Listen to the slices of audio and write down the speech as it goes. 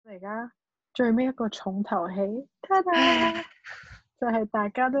家最尾一個重頭戲，ta da！就係大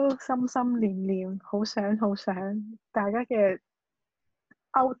家都心心念念，好想大家嘅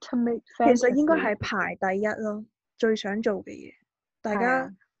ultimate fantasy。其實應該係排第一咯，最想做嘅嘢。大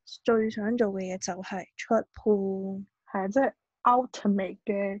家最想做嘅嘢就係出 pool。係啊，即係 ultimate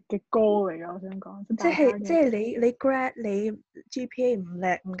嘅歌嚟㗎，我想講。即係你 grad 你 GPA 唔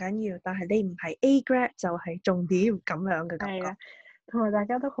叻唔緊要，但係你唔係 A grad 就係重點咁樣嘅感覺。係啊，同埋大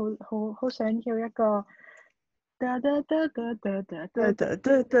家都好想要一個係啊，即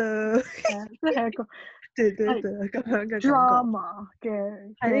係一個咁樣嘅感覺。drama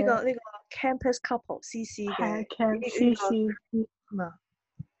嘅係呢個 campus couple CC 嘅CC 嘛，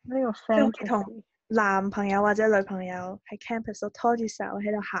呢個 fantasy 同男朋友或者女朋友喺 campus 度拖住手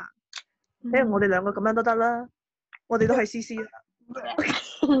喺度行，譬如我哋兩個咁樣都得啦，我哋都係 CC 啦。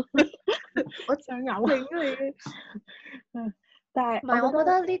我想嘔你。但係唔係，我覺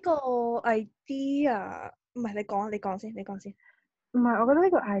得呢個 idea 唔係你講先。唔係，我覺得呢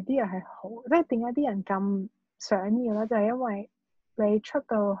個 idea 係好，即係點解啲人咁想要咧？就係因為你出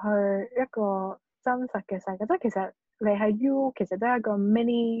到去一個真實嘅世界，即係其實你喺 U 其實都係一個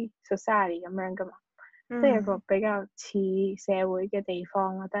mini society 咁樣噶嘛，即係一個比較似社會嘅地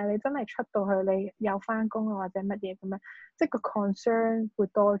方啦。但係你真係出到去，你有返工啊或者乜嘢咁樣，即係個 concern 會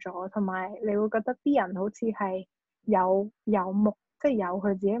多咗，同埋你會覺得啲人好似係有目，即係有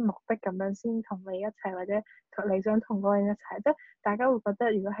佢自己目的咁樣先同你一齊，或者你想同嗰個人一齊，即係大家會覺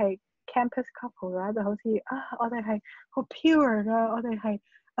得如果係 campus couple 嘅話，就好似我哋係好 pure 㗎，我哋係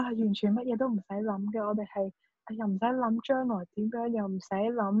完全乜嘢都唔使諗嘅，我哋係又唔使諗將來點樣，又唔使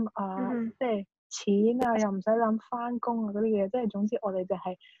諗即係錢啊，又唔使諗返工啊嗰啲嘢，即係總之我哋就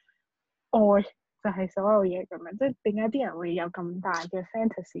係愛，就係所有嘢咁樣。即係點解啲人會有咁大嘅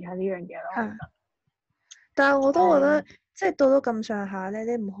fantasy 喺呢樣嘢咯？但係我都覺得，即係到咁上下咧，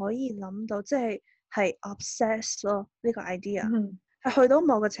你唔可以諗到，即係 obsess 咯呢個 idea，係去到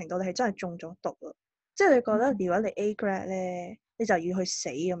某個程度，你係真係中咗毒咯。即係你覺得，如果你 A grad 咧，你就要去死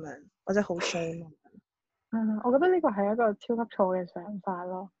咁樣，或者好 shame 咁樣。我覺得呢個係一個超級錯嘅想法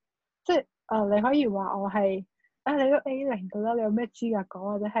咯。即係你可以話我係你都 A0到啦，你有咩資格講？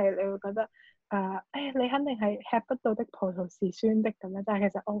或者係你會覺得你肯定係吃不到的葡萄是酸的咁樣。但係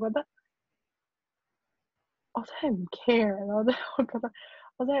其實我覺得我真係唔 care 咯，即係我覺得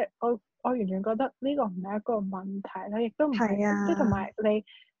我真係我完全覺得呢個唔係一個問題啦，亦都唔係即係同埋你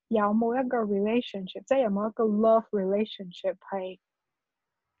有冇一個 relationship， 即係有冇一個 love relationship 係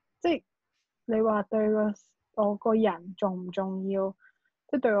即係你話對我個人重唔重要，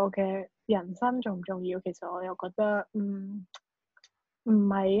即係對我嘅人生重唔重要？其實我又覺得唔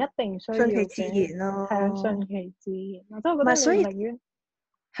係一定需要嘅，順其自然咯，係啊，順其自然咯，即係我覺得你寧願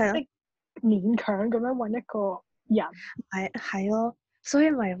係即勉強咁樣揾一個人，係咯，所以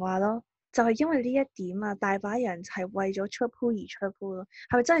咪話咯，就係因為呢一點啊，大把人係為咗出 pool 而出 pool 咯。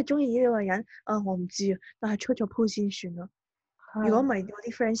係咪真係中意呢個人啊？我唔知啊，但係出咗 pool 先算咯。如果唔係我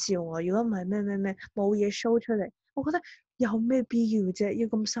啲 friend 笑我，如果唔係咩冇嘢 show 出嚟，我覺得有咩必要啫？要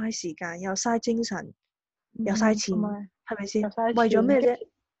咁嘥時間，又嘥精神，又嘥錢，係咪先？為咗咩啫？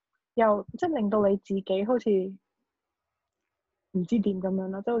又即係令到你自己好似唔知點咁樣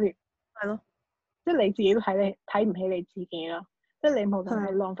咯，即係好似係咯，即係你自己都睇唔起你自己咯。即係你無論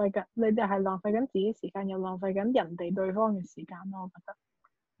係浪費緊，你就係浪費緊自己時間，又浪費緊人哋對方嘅時間咯。我覺得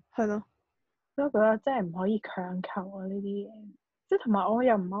係咯，所以我覺得真係唔可以強求啊呢啲嘢。即係同埋我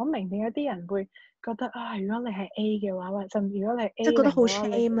又唔係好明點解啲人會覺得如果你係 A 嘅話，或者甚至如果你係 A 即係覺得好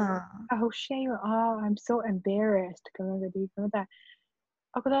shame 啊，好 shame I'm so embarrassed 咁樣嗰啲咁，但係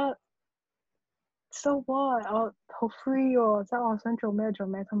我覺得 so what 我好 free 喎，即係我想做咩做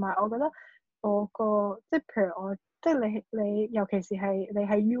咩，同埋我覺得我個即係譬如我即係你尤其是係你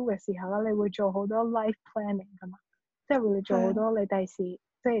喺 U 嘅時候啦，你會做好多 life planning 噶嘛，即係會做好多你第時即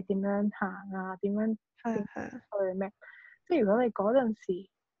係點樣行啊，點樣去咩？即係如果你嗰陣時，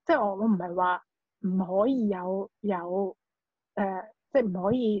即係我唔係話唔可以有即係唔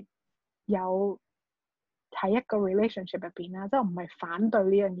可以有喺一個 relationship 入邊啦，即係我唔係反對呢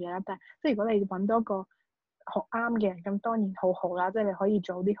樣嘢啦，但係即係如果你揾到一個學啱嘅人，咁當然好好啦，即係你可以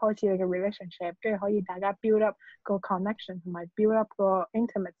早啲開始你嘅 relationship， 跟住可以大家 build up 個 connection 同埋 build up 個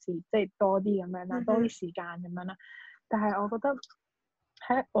intimacy， 即係多啲咁樣啦，多啲時間咁樣啦。但係我覺得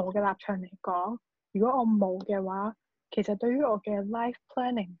喺我嘅立場嚟講，如果我冇嘅話，其實對於我嘅 life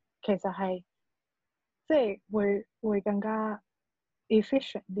planning 其實係即係會更加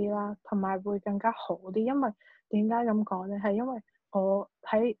efficient 啲啦，同埋會更加好啲。因為點解咁講咧？係因為我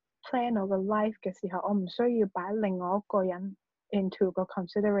喺 plan 我個 life 嘅時候，我唔需要擺另外一個人 into 個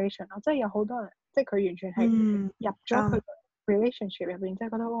consideration 咯。即係有好多人，即係佢完全係入咗佢 relationship 入邊，即係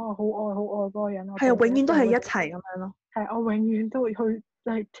覺得哇好愛好愛嗰個人，我係啊，永哋遠都係一齊咁樣咯。係我永遠都會去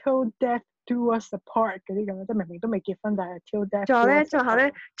like till death do us apart 嗰啲咁樣，即係明明都未結婚，但係 till death。最後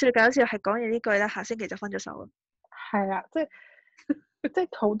咧最搞笑係講完呢句咧，下星期就分咗手啦。係啊，即係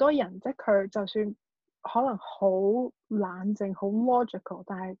好多人，即係佢就算可能好冷靜、好 logical，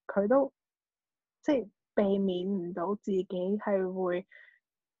但係佢都即係避免唔到自己係會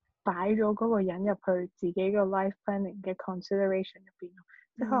擺咗嗰個人入去自己嘅 life planning 嘅 consideration 入邊。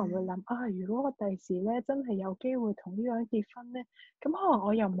即係可能會諗啊，如果我第時咧真係有機會同呢個人結婚咧，咁可能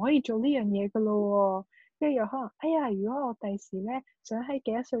我又唔可以做呢樣嘢噶咯喎。跟住又可能，哎呀，如果我第時咧想喺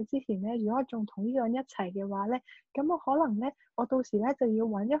幾多歲之前咧，如果我仲同呢個人一齊嘅話咧，咁我可能咧，我到時咧就要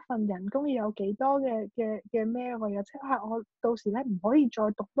揾一份人工要有幾多嘅咩喎？又即係我到時咧唔可以再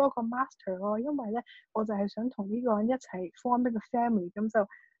讀多個 master 咯，因為咧我就係想同呢個人一齊 form 一個 family，咁就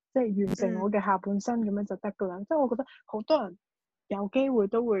即係完成我嘅下半生咁樣就得噶啦。即係我覺得好多人有機會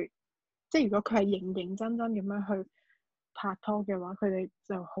都會，即係如果佢係認認真真咁樣去拍拖嘅話，佢哋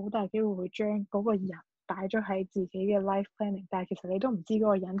就好大機會會將嗰個人擺咗喺自己嘅 life planning，但係其實你都唔知嗰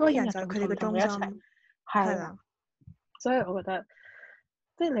個人聽日仲同唔同佢一齊，係啦。所以我覺得，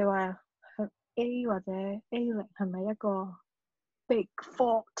即係你話 A 或者 A0係咪一個 big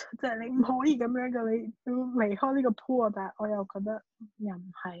fault？即係你唔可以咁樣嘅，你要離開呢個 pool， 但係我又覺得又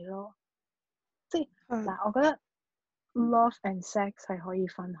唔係咯。即係嗱，我覺得 love and sex 係可以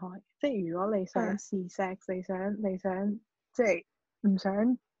分開。即係如果你想試 sex，你想即係唔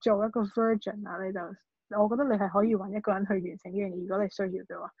想做一個 virgin 啊，我覺得你係可以揾一個人去完成呢樣嘢，如果你需要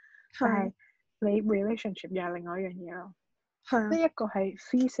嘅話。但係你 relationship 又係另外一樣嘢咯。即係一個係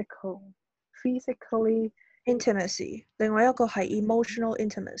physically intimacy， 另外一個係 emotional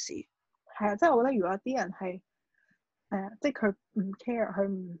intimacy。係啊，即係我覺得如果啲人係即係佢唔 care，佢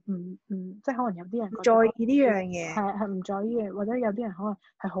唔即係可能有啲人在意呢樣嘢，係唔在意嘅，或者有啲人可能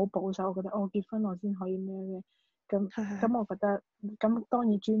係好保守，我覺得我結婚我先可以咩嘅，咁我覺得咁當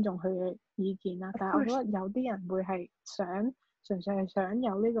然尊重佢嘅意見啦。但係我覺得有啲人會係純粹係想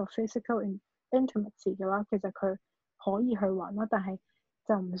有呢個 physical intimacy 嘅話，其實佢可以去揾啦，但係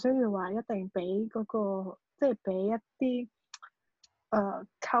就唔需要話一定俾嗰個，即係俾一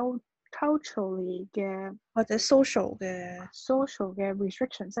啲culturally 嘅或者 social 嘅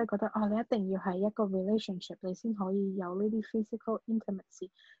restriction， 即係覺得你一定要係一個 relationship 你先可以有呢啲 physical intimacy。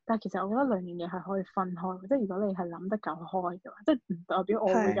但係其實我覺得兩樣嘢係可以分開，即係如果你係諗得夠開嘅話，即係唔代表我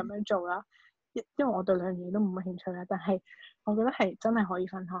會咁樣做啦。因為我對兩樣嘢都冇乜興趣啦，但係我覺得係真係可以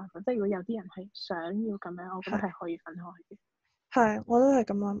分開。即係如果有啲人係想要咁樣，我覺得係可以分開嘅。係，我都係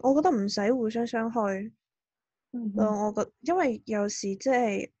咁樣。我覺得唔使互相傷害。我覺得，因為有時即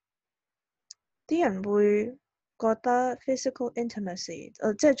係啲人會覺得 physical intimacy，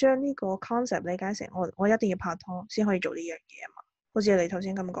即係將呢個 concept 理解成我一定要拍拖先可以做呢樣嘢啊嘛。好似你頭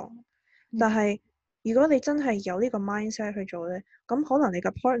先咁講。但係如果你真係有呢個 mindset 去做咧，咁可能你嘅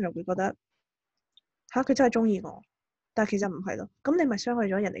partner 會覺得佢真係中意我，但係其實唔係咯。咁你咪傷害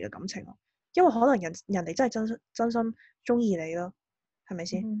咗人哋嘅感情咯。因為可能人哋真係真心中意你咯，係咪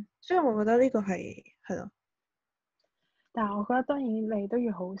先？所以我覺得呢個係咯。但係我覺得當然你都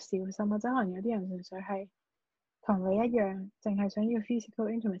要好小心啊！即係可能有啲人純粹係同你一樣，淨係想要 physical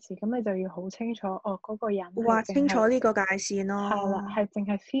intimacy，咁你就要好清楚嗰個人劃清楚呢個界線咯。係啦，係淨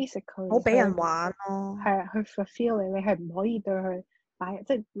係 physical， 好俾人玩咯。係啊，去 fulfill 你係唔可以對佢擺，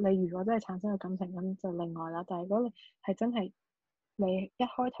即係你如果真係產生咗感情咁就另外啦。但係如果你係真係你一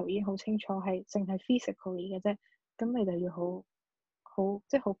開頭已經好清楚係淨係 physically 嘅啫，咁你就要好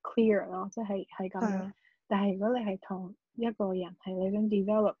即係好 clear 咯，即係咁樣。但係如果你係同一個人係你想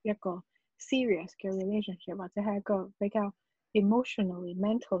develop 一個 serious 嘅 relationship， 或者係一個比較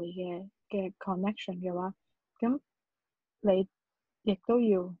emotionally、mentally 嘅 connection 嘅話，咁你亦都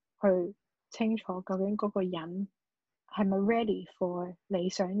要去清楚究竟嗰個人係咪 ready for 你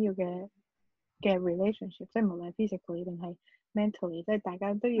想要嘅 relationship， 即係無論 physically 定係 mentally， 即係大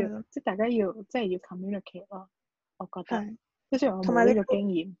家都要，即係大家要即係要 communicate 咯。我覺得，即係雖然我冇呢個經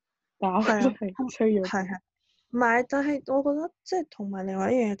驗，但係我覺得係需要。唔係，但係我覺得即係同埋另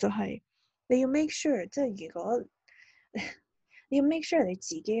外一樣嘢就係你要 make sure， 即係如果你要 make sure 你自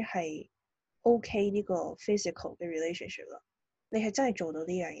己係 OK 呢個 physical 嘅 relationship 咯，你係真係做到呢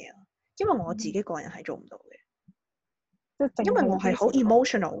樣嘢咯。因為我自己個人係做唔到嘅，因為我係好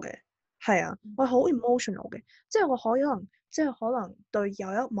emotional 嘅，係啊，我係好 emotional 嘅，即係我可能對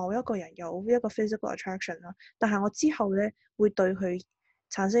某一個人有一個 physical attraction 啦，但係我之後咧會對佢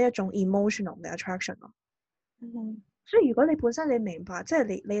產生一種 emotional 嘅 attraction 咯。所以如果你本身你明白，即係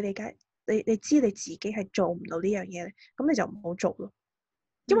你理解，你知你自己係做唔到呢樣嘢咧，咁你就唔好做咯。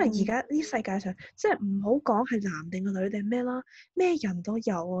因為而家呢世界上即係唔好講係男定係女定咩啦，咩人都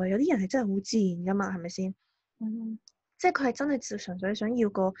有啊，有啲人係真係好自然噶嘛，係咪先？即係佢係真係純粹想要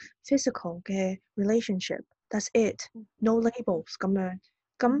個 physical 嘅 relationship，that's it，no labels 咁樣。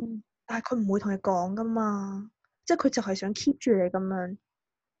咁但係佢唔會同你講噶嘛，即係佢就係想 keep 住你咁樣，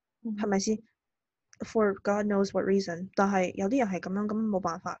係咪先？For God knows what reason， 但係有啲人係咁樣，咁冇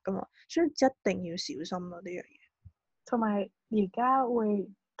辦法噶嘛，所以一定要小心咯呢樣嘢。同埋而家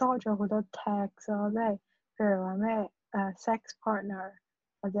會多咗好多 tags 咯，即係譬如話咩sex partner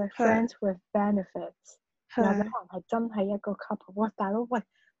或者 friends with benefits，或者可能係真係一個 couple。哇，大佬，喂，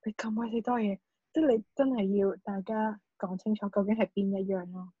你咁鬼死多嘢，即係你真係要大家講清楚究竟係邊一樣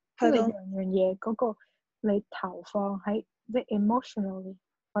咯。即係你樣樣嘢嗰個你投放喺即係 emotionally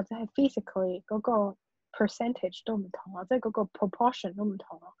或者係 physically 嗰個 percentage 都唔同咯，即係嗰個 proportion 都唔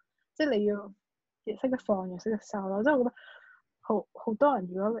同咯。即係你要亦識得放又識得收咯，即係我覺得好多人，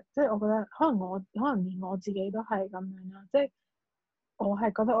如果即係我覺得可能連我自己都係咁樣啦，即係我係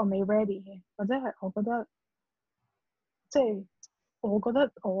覺得我未 ready 嘅，或者係我覺得即係我覺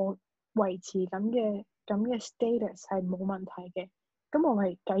得我維持咁嘅 status 係冇問題嘅，咁我咪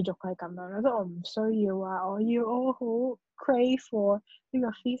繼續係咁樣咯，即係我唔需要話我好 crave for 呢個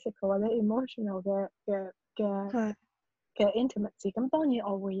physical 或者 emotional 嘅 intimacy。咁當然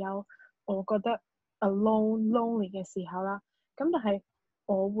我會有我覺得lonely 嘅時候啦，咁但係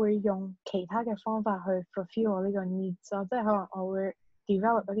我會用其他嘅方法去 fulfill 我呢個 needs 咯，即係可能我會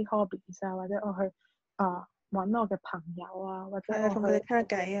develop 嗰啲 hobbies 啊，或者我去揾我嘅朋友啊，或者我去同佢哋傾下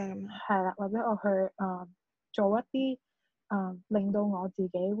偈啊咁。係啦，或者我去做一啲令到我自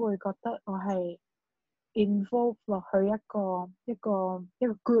己會覺得我係 involve 落去一個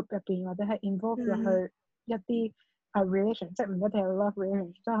group 入邊，或者係 involve 落去一啲relation，即係唔一定係 love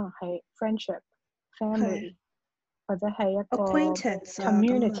relation，即係可能係 friendship、family 或者係一個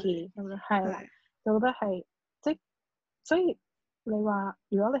community 咁樣，係啦，就覺得係即所以你話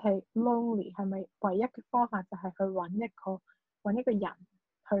如果你係 lonely，係咪唯一嘅方法就係去揾一個人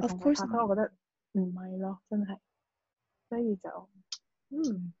去同佢拍拖？我覺得唔係咯，真係，所以就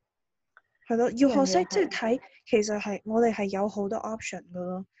係咯，要學識即係睇，其實係我哋係有好多 option 噶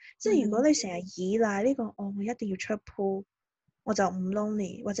咯。即係如果你成日依賴呢個，我一定要出 pool，我就唔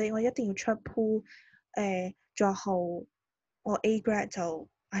lonely，或者我一定要出 pool，最後我 A grad 就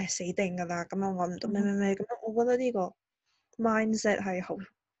死定噶啦，咁樣揾唔到咩，咁我覺得呢個 mindset 係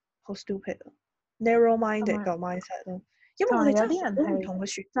好 stupid 咯，narrow minded 個 mindset 咯，因為我哋真係好多唔同嘅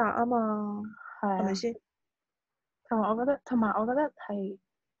選擇啊嘛，係咪先？同埋我覺得係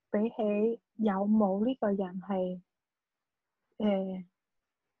比起有冇呢個人係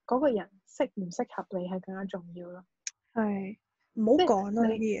嗰個人適唔適合你係更加重要咯。係唔好講啦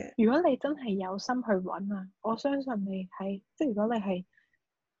呢啲嘢。如果你真係有心去揾啊，我相信你係即係如果你係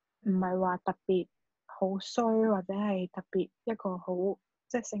唔係話特別好衰，或者係特別一個好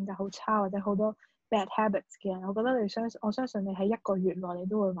即係性格好差或者好多 bad habits 嘅人，我覺得我相信你喺一個月內你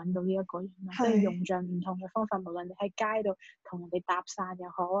都會揾到呢一個人啦，即係用盡唔同嘅方法，無論你喺街度同人哋搭訕又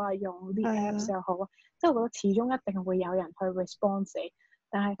好啊，用啲 apps 又好啊，即係我覺得始終一定會有人去 respond 你，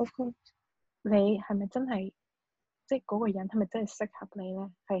但係你係咪真係即係嗰個人係咪真係適合你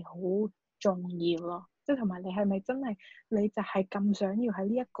咧？係好重要咯，即係同埋你係咪真係你就係咁想要喺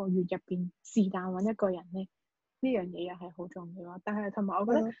呢一個月入邊是但揾一個人咧？呢樣嘢又係好重要咯。但係同埋我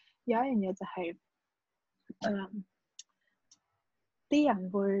覺得有一樣嘢就係啲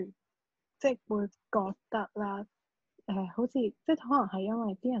人會即係會覺得啦，好似即係可能係因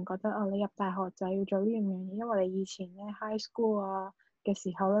為啲人覺得你入大學就要做呢樣嘢，因為你以前咧 high school 啊嘅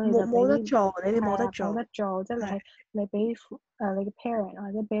時候咧，你就冇得做，你哋冇得做，即係你俾你嘅 parent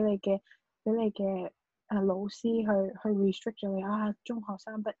或者俾你嘅老師去 restrict 咗你中學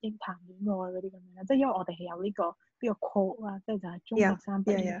生不應談戀愛嗰啲咁樣，即係因為我哋係有呢個 quote 啦，即係就係中學生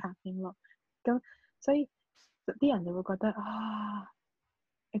不應談戀愛，咁所以啲人就會覺得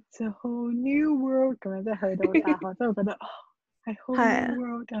It's a whole new world 咁樣，即係去到大學真係覺得係 whole new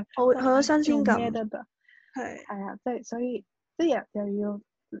world 嘅，好多新鮮感，係啊，即係所以即係又要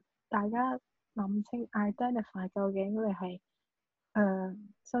大家諗清 identify 究竟你係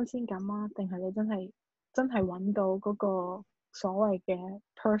新鮮感啊，定係你真係揾到嗰個所謂嘅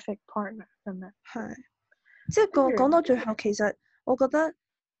perfect partner 咁樣。係，即係講到最後，其實我覺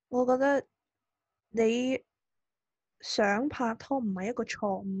得你想拍拖唔係一個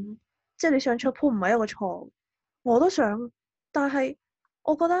錯誤，即係你想出 pool 唔係一個錯誤，我都想，但係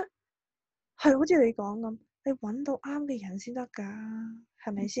我覺得係好似你講咁，你揾到啱嘅人先得噶，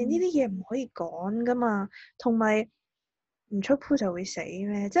係咪先？呢啲嘢唔可以講噶嘛，同埋唔出 pool 就會死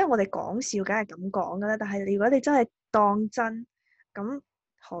咩？即係我哋講笑，梗係咁講噶啦。但係如果你真係當真，咁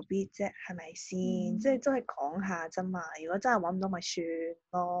何必啫？係咪先？即係都係講下啫嘛。如果真係揾唔到咪算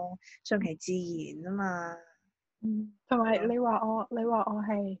咯，順其自然啊嘛。同埋你話我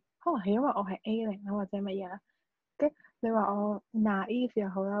係，可能係因為我係 A0啦，或者乜嘢啦。跟你話我 naive 又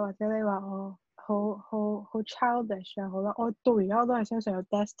好啦，或者你話我好 childish 又好啦，我到而家我都係相信有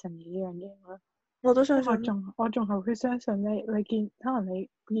destiny 呢樣嘢咯。我都相信。我仲係會相信咧，可能你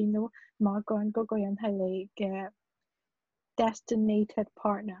見到某一個人，嗰個人係你嘅 destinated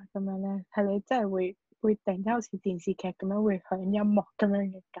partner 咁樣咧，係你真係會突然間好似電視劇咁樣會響音樂咁樣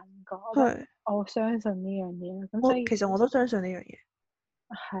嘅感覺。係。我相信呢樣嘢，咁所以其實我都相信呢樣嘢。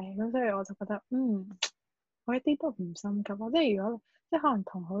係，咁所以我就覺得，我一啲都唔心急咯。即係如果即係可能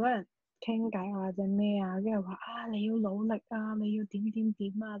同好多人傾偈或者咩啊，跟住話你要努力啊，你要點點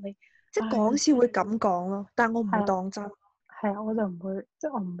點啊，你即係講笑會咁講咯，但係我唔會當真。係啊，我就唔會，即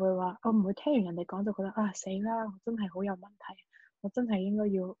係我唔會話，我唔會聽完人哋講就覺得死啦，我真係好有問題，我真係應該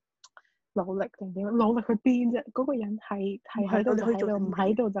要努力定點？努力去邊啫？嗰個人係喺度就喺度，唔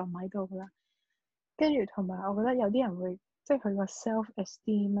喺度就唔喺度噶啦。跟住同埋，我覺得有啲人會，即係佢個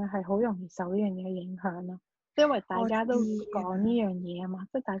self-esteem 咧係好容易受呢樣嘢影響咯。因為大家都講呢樣嘢啊嘛，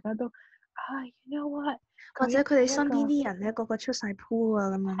即係大家都you know what？或者佢哋身邊啲人咧，個個出晒 pool 啊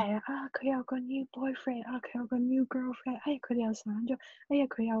咁樣。係啊，佢有個 new boyfriend 佢有個 new girlfriend，佢哋又散咗，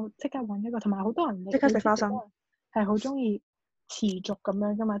佢又即刻揾一個，同埋好多人即刻食花生，係好中意持續咁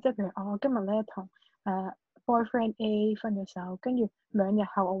樣噶嘛，即係譬如我今日咧同boyfriend A 分咗手，跟住2日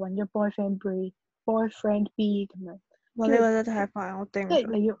後我揾咗 boyfriend B 咁樣。哇！呢個真係太快，我頂唔順。即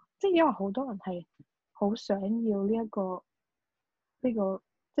係你要，即係因為好多人係好想要呢個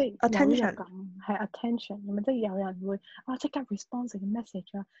即係 attention 係 attention 咁啊，即係有人會即刻 response 嘅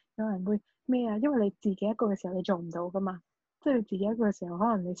message 啊，有人會咩啊？因為你自己一個嘅時候你做唔到噶嘛，即係你自己一個嘅時候，可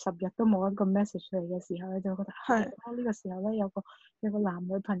能你10日都冇一個 message 嚟嘅時候，你就覺得呢個時候咧有個男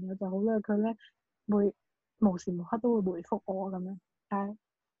女朋友就好啦，佢咧會無時無刻都會回覆我咁樣，但係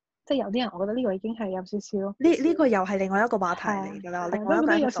即係有啲人，我覺得呢個已經係有少少呢個又係另外一個話題嚟㗎啦，另外一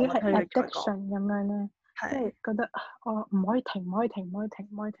個有少少係 addiction 咁樣咧。即係覺得我唔可以停，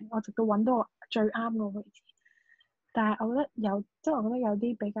我直到揾到我最啱個位置。但係我覺得有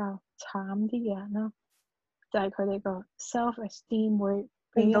啲比較慘啲嘅人啦，就係佢哋個 self-esteem 會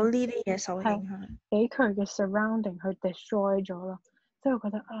令到呢啲嘢受影響，俾佢嘅 surrounding 去 destroy 咗咯。即係會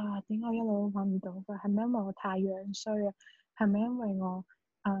覺得點解我一路都揾唔到㗎？係咪因為我太樣衰啊？係咪因為我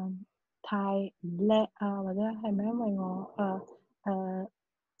太唔叻啊？或者係咪因為我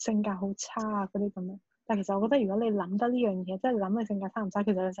性格好差啊？嗰啲咁樣。但其實我覺得，如果你諗得呢樣嘢，即係諗你性格差唔差，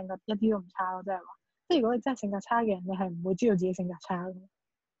其實你性格一啲都唔差咯，即係話。即係如果你真係性格差嘅人，你係唔會知道自己性格差嘅。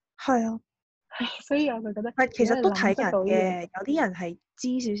係啊，所以我就覺得，其實都睇人嘅，有啲人係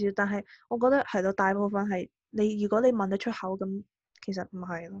知少少，但係我覺得係咯，大部分係你如果你問得出口咁，其實唔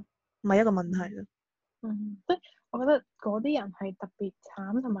係咯，唔係一個問題咯。即係我覺得嗰啲人係特別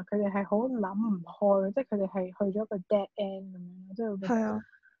慘，同埋佢哋係好諗唔開，即係佢哋係去咗個 dead end 咁樣，即係會覺得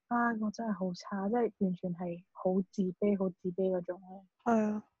我真係好差，即係完全係好自卑嗰種咧。係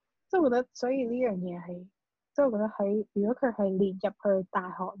啊，即係我覺得，所以呢樣嘢係，即係我覺得如果佢係列入去大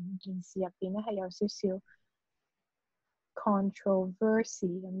學五件事入邊咧，係有少少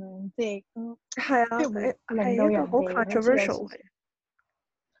controversy 咁樣，即係即係會令到人哋好似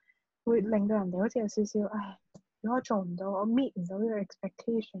會令到人哋好似有少少，如果我做唔到，我 meet 唔到呢個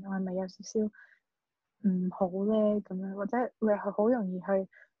expectation，我係咪有少少唔好咧？咁樣或者你係好容易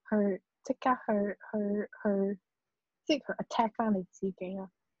去即刻去即係佢 attack 翻你自己啊！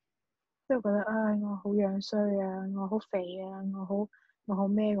即係覺得我好樣衰啊，我好肥啊，我好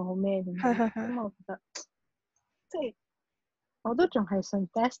咩咁樣。咁我覺得即係我都仲係信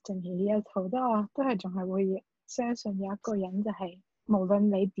destiny 呢一套，都係仲係會相信有一個人就係無論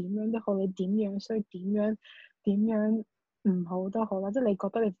你點樣都好，你點樣衰，點樣唔好都好啦，即係你覺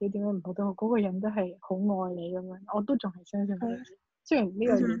得你自己點樣唔好都好，嗰個人都係好愛你咁樣。我都仲係相信呢樣嘢，雖然呢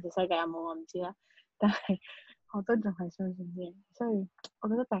個現實世界有冇我唔知啦，但係我都仲係相信呢樣嘢，所以我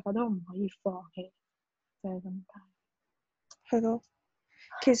覺得大家都唔可以放棄，就係咁解。係咯，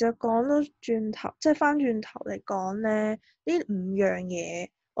其實講到轉頭，即係翻轉頭嚟講咧，呢5樣嘢，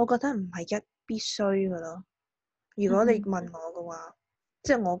我覺得唔係必須噶咯。如果你問我嘅話，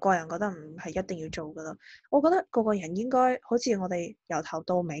即係我個人覺得唔係一定要做噶咯。我覺得個個人應該好似我哋由頭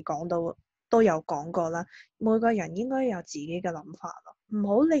到尾講到都有講過啦，每個人應該有自己嘅諗法咯，唔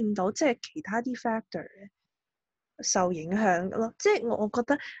好令到即係其他啲 factor 受影響咯。即係我覺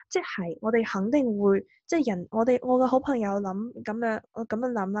得即係我哋肯定會即係人，我嘅好朋友我咁樣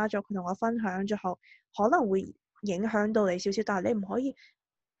諗啦，咗佢同我分享之後，可能會影響到你少少，但係你唔可以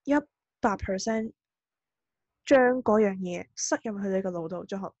100%將嗰樣嘢塞入去你個腦度，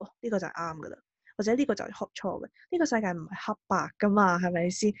最後呢個就係啱噶啦，或者呢個就係錯嘅。呢個世界唔係黑白噶嘛，係咪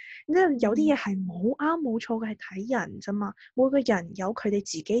先？有啲嘢係冇啱冇錯嘅，係睇人啫嘛。每個人有佢哋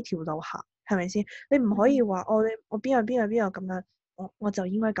自己條路行，係咪先？你唔可以話我邊個咁樣，我就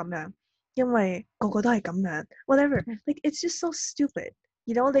應該咁樣，因為個個都係咁樣。Whatever，like it's just so stupid。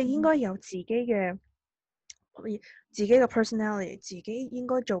而我哋應該有自己嘅。自己嘅 personality， 自己應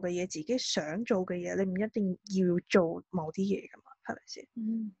該做嘅嘢，自己想做嘅嘢，你唔一定要做某啲嘢噶嘛，係咪先？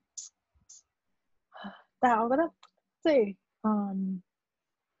但係我覺得即係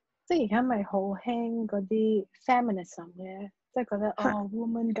即係而家咪好興嗰啲 feminism 嘅，即係覺得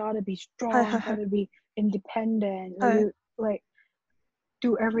woman gotta be strong，gotta be independent，你要 like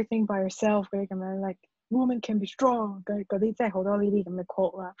do everything by yourself 嗰啲咁樣 ，like woman can be strong 嗰啲，即係好多呢啲咁嘅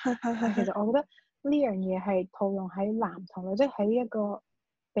quote 啦。但其實我覺得呢樣嘢係套用喺男同女，即係喺呢一個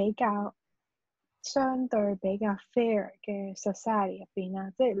比較相對比較 fair 嘅 society 入邊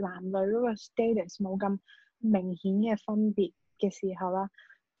啦，即係男女嗰個 status 冇咁明顯嘅分別嘅時候啦，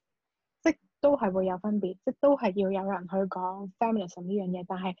即都係會有分別，即都係要有人去講 feminism 呢樣嘢。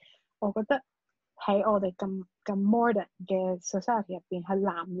但係我覺得喺我哋咁 modern 嘅 society 入邊，係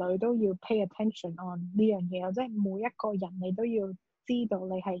男女都要 pay attention on 呢樣嘢，即係每一個人你都要知道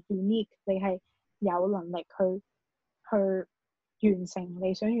你係 unique，你係有能力去完成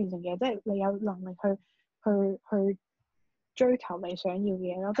你想完成嘅嘢，即係你有能力去追求你想要嘅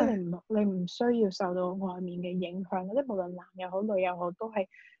嘢咯。即係你唔需要受到外面嘅影響，即係無論男又好女又好，都係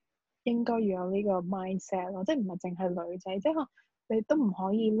應該要有呢個 mindset 咯。即係唔係淨係女仔，即係你都唔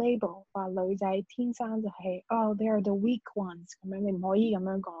可以 label 話女仔天生就係they are the weak ones 咁樣，你唔可以咁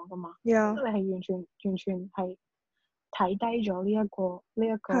樣講噶嘛。即係你係完全係睇低咗呢一個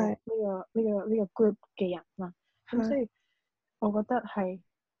group 嘅人啦。咁所以我覺得係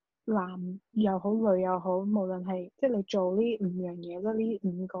男又好女又好，無論係即係你做呢5樣嘢，即係呢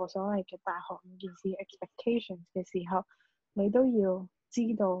5個所謂嘅大學5件事 expectations 嘅時候，你都要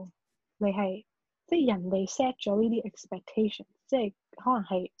知道你係即係人哋 set 咗呢啲 expectations， 即係可能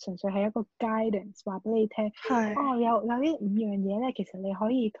係純粹係一個 guidance 話俾你聽，有呢5樣嘢咧，其實你可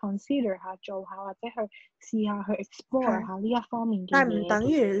以 consider 下做下，或者去試下去 explore 下呢一方面嘅嘢。但係唔等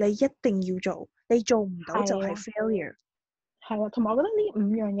於你一定要做，你做唔到就係 failure。係啊，同埋我覺得呢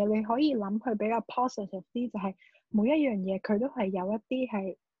5樣嘢你可以諗佢比較 positive 啲，就係每一樣嘢佢都係有一啲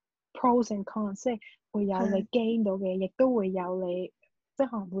係 pros and cons， 即係會有你 gain 到嘅，亦都會有你即係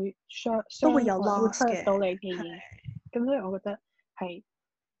可能會都會有 loss 嘅，到你嘅嘢。咁所以我覺得係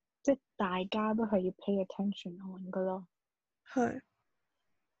即係大家都係要 pay attention on 噶咯。係。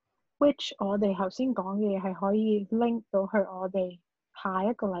which 我哋頭先講嘅嘢係可以 link 到去我哋下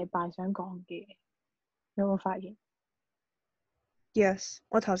一個禮拜想講嘅嘢，有冇發現？ Yes，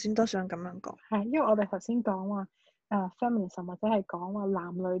 我頭先都想咁樣講。係，因為我哋頭先講話feminism 或者係講話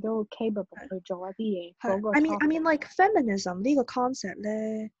男女都 capable 去做一啲嘢嗰個 I mean like feminism 呢個 concept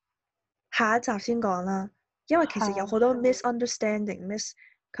咧，下一集先講啦。因為其實有好多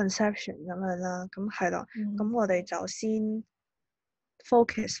misunderstanding、misconception 咁樣啦。咁係咯，咁我哋就先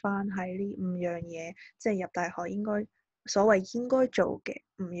focus 翻喺呢5樣嘢，即係入大學所謂應該做嘅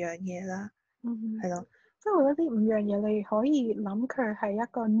5樣嘢啦。係咯。即係我覺得呢5樣嘢你可以諗佢係一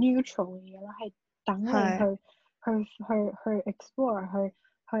個 neutral 嘅嘢啦，係等你去 explore，去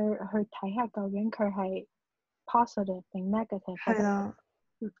睇下究竟佢係 positive 定 negative，或者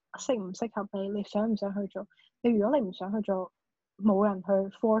適唔適合你，你想唔想去做？如果你唔想去做，冇人去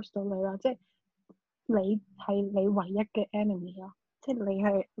force 到你啦，即係你係你唯一嘅 enemy 咯，即係你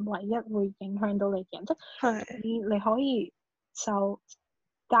係唯一會影響到你嘅人，即係你可以受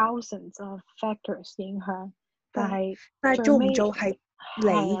thousands of factors 影響，但係做唔做係你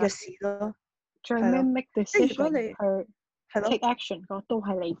嘅事咯。最尾 make decision 去 take action 都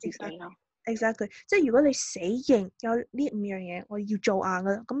係你自己咯。Exactly， 即係如果你死認有呢5樣嘢，我要做硬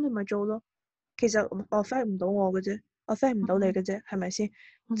噶啦，咁你咪做咯。其實我 affect 唔到我嘅啫，我 affect 唔到你嘅啫，係咪先？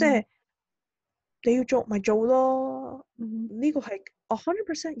即係你要做咪做咯。呢個係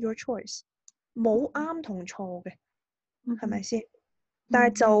 100% your choice， 冇啱同錯嘅，係咪先？但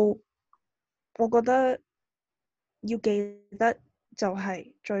係就我覺得要記得就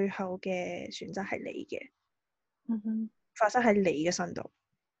係最後嘅選擇係你嘅，發生喺你嘅身度。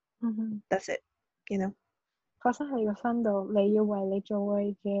That's it， you know？ 發生喺你個身度，你要為你做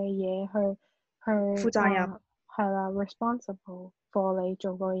嘅嘢去負責任。係啦，responsible for 你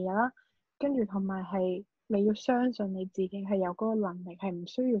做過嘅嘢啦。跟住同埋係你要相信你自己係有嗰個能力，係唔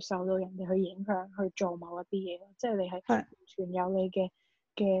需要受到人哋去影響去做某一啲嘢咯。即係你係完全有你嘅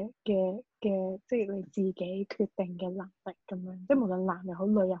即係你自己決定嘅能力咁樣。即係無論男又好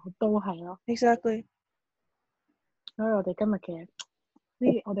女又好都係咯。Exactly。所以我哋今日嘅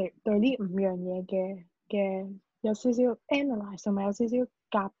我哋對呢5樣嘢嘅有少少 analyse 同埋有少少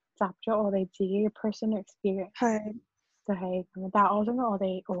夾雜咗我哋自己嘅 personal experience。係。就係咁，但係我想講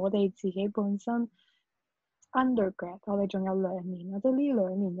我哋自己本身 undergrad， 我哋仲有2年啦，即係呢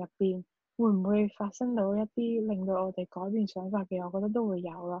2年入邊會唔會發生到一啲令到我哋改變想法嘅？我覺得都會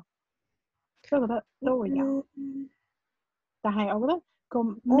有咯，即係覺得都會有。但係我覺得個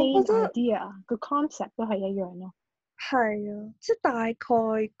main idea 個 concept 都係一樣咯。係啊，即係大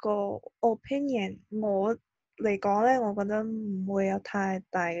概個 opinion，我嚟講咧，我覺得唔會有太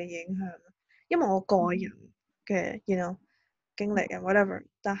大嘅影響，因為我個人嘅經歷啊 whatever，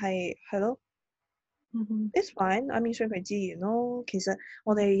 但係係咯，it's fine，I mean 順其自然咯。其實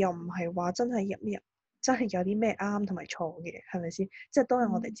我哋又唔係話真係真係有啲咩啱同埋錯嘅，係咪先？即係都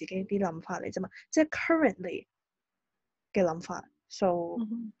係我哋自己啲諗法嚟啫嘛，即係 currently 嘅諗法，so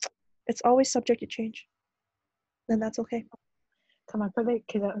it's always subject to change，and that's okay。同埋佢哋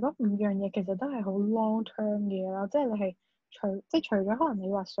其實嗰5樣嘢其實都係好 long term 嘅嘢咯，即係你係除咗可能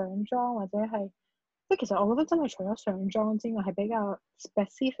你話上妝或者係，即係其實我覺得真係除咗上妝之外係比較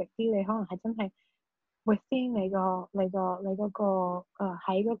specific 啲，你可能係真係 within 你嗰個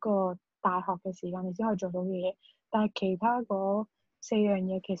喺嗰個大學嘅時間你先可以做到嘅嘢，但係其他嗰4樣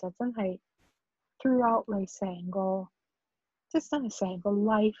嘢其實真係 throughout 你成個，即係真係成個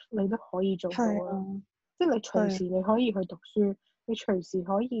life 你都可以做到咯。即係你隨時你可以去讀書，你隨時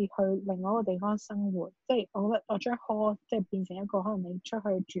可以去另外一個地方生活。即係我覺得我將 hall 即係變成一個可能你出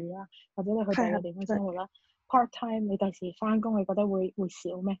去住啦，或者你去第二個地方生活啦。part time 你第時翻工，你覺得會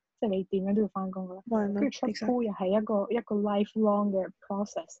少咩？即係你點樣都要翻工噶啦。跟住出 pool 又係一個 lifelong 嘅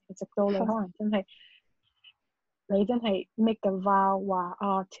process， 直到你可能真係你真係 make a vow 話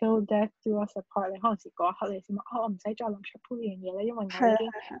till death do us apart， 你可能時嗰一刻你先話我唔使再諗出 pool 呢樣嘢咧，因為我已經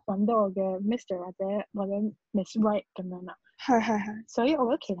揾到我嘅 Mr 或者 Miss Right 咁樣啦。係。所以我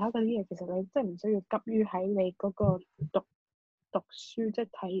覺得其他嗰啲嘢其實你真係唔需要急於喺你嗰個讀書，即係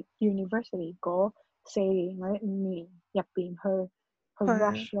睇 university 嗰4年或者5年入邊去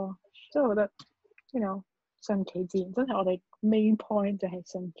rush 咯。即係我覺得順其自然，真係我哋 main point 就係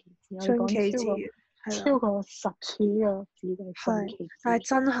順其自然。順其自然超過10次呢個字就係順其自然。但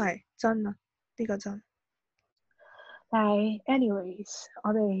係真啊，呢個真。但係 anyways，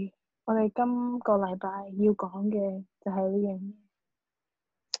我哋今個禮拜要講嘅就係呢樣嘢。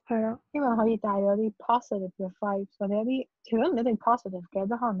係啊，因為可以帶咗啲 positive 嘅 vibes，或者一啲其實唔一定 positive 嘅，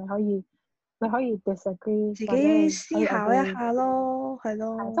即可能你可以 disagree，自己思考一下咯，係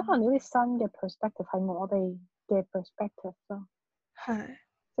咯。即可能有啲新嘅 perspective 係我哋嘅 perspective 咯。係。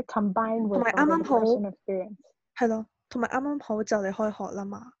即 combine with 同埋啱啱好 personal experience。係咯，同埋啱啱好就嚟開學啦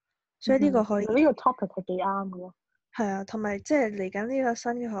嘛，所以呢個可以。呢個 topic 係幾啱嘅咯。係啊，同埋即係嚟緊呢個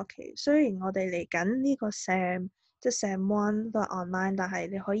新嘅學期，雖然我哋嚟緊呢個 Sam 即係 Sam 1都係 online，但係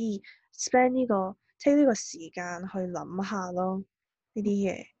你可以 spend take 呢個時間去諗下咯，呢啲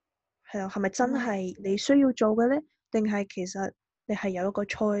嘢係啊，係咪真係你需要做嘅咧？定係其實你係有一個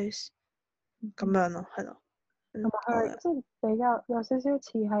choice 咁樣咯，係咯。同埋即係比較有少少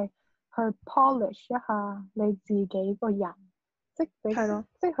似係去 polish 一下你自己個人，即係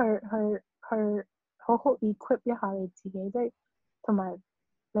即係去好好 equip 一下你自己，即係同埋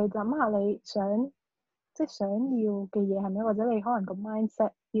你諗下你想要嘅嘢係咩，或者你可能個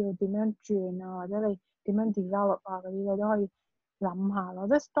mindset 要點樣轉啊，或者你點樣 develop 啊嗰啲，你都可以諗下咯。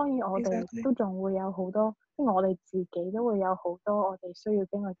即係當然我哋都仲會有好多，即係我哋自己都會有好多我哋需要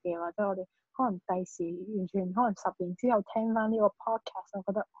經歷嘅，或者我哋可能第時完全可能10年之後聽翻呢個 podcast， 我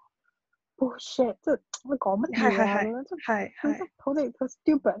覺得 bullshit， 即係你講乜嘢啊咁樣，即係好似好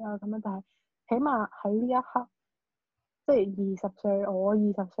stupid 啊咁樣，但係起碼喺呢一刻。即係20歲，我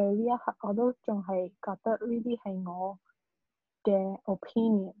20歲呢一刻，我都仲係覺得呢啲係我嘅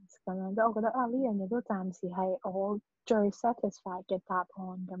opinions 咁樣，即係我覺得呢樣嘢都暫時係我最 satisfied 嘅答案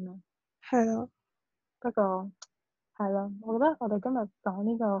咁樣。係咯。不過係咯，我覺得我哋今日講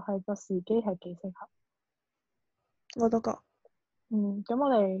呢個係個時機係幾適合。我都覺。咁我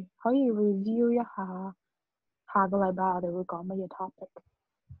哋可以 review 一下下個禮拜我哋會講乜嘢 topic。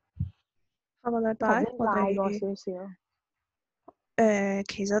下個禮拜我哋過少少。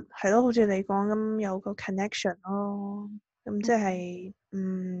其實係咯，好似你講咁有個 connection 咯，咁即係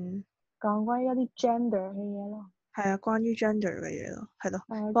講關於一啲 gender 嘅嘢咯。係啊，關於 gender 嘅嘢咯，係咯。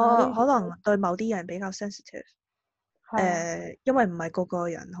不過可能對某啲人比較 sensitive。因為唔係個個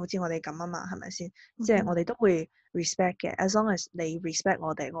人好似我哋咁啊嘛，係咪先？即係我哋都會 respect 嘅，as long as 你 respect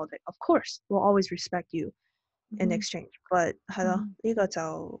我哋 of course we'll always respect you in exchange。But 係咯，呢個就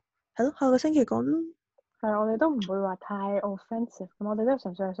係咯，下個星期講咯。係，我哋都唔會話太 offensive，咁我哋都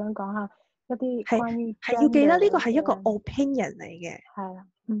純粹係想講下一啲係關於係要記得呢個係一個 gender 嘅 opinion 嚟嘅，係啦，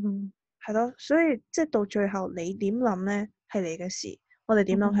嗯係咯，所以即係到最後你點諗咧係你嘅事，我哋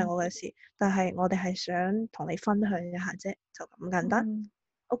點諗係我嘅事，但係我哋係想同你分享一下啫，就咁簡單。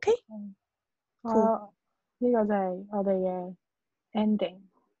OK，我呢個就係我哋嘅 ending。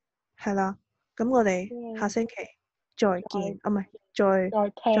係啦，咁我哋下星期再見，啊唔係再再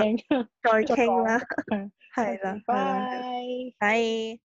聽再再傾啦，講，係啦係啦係啦，拜。拜。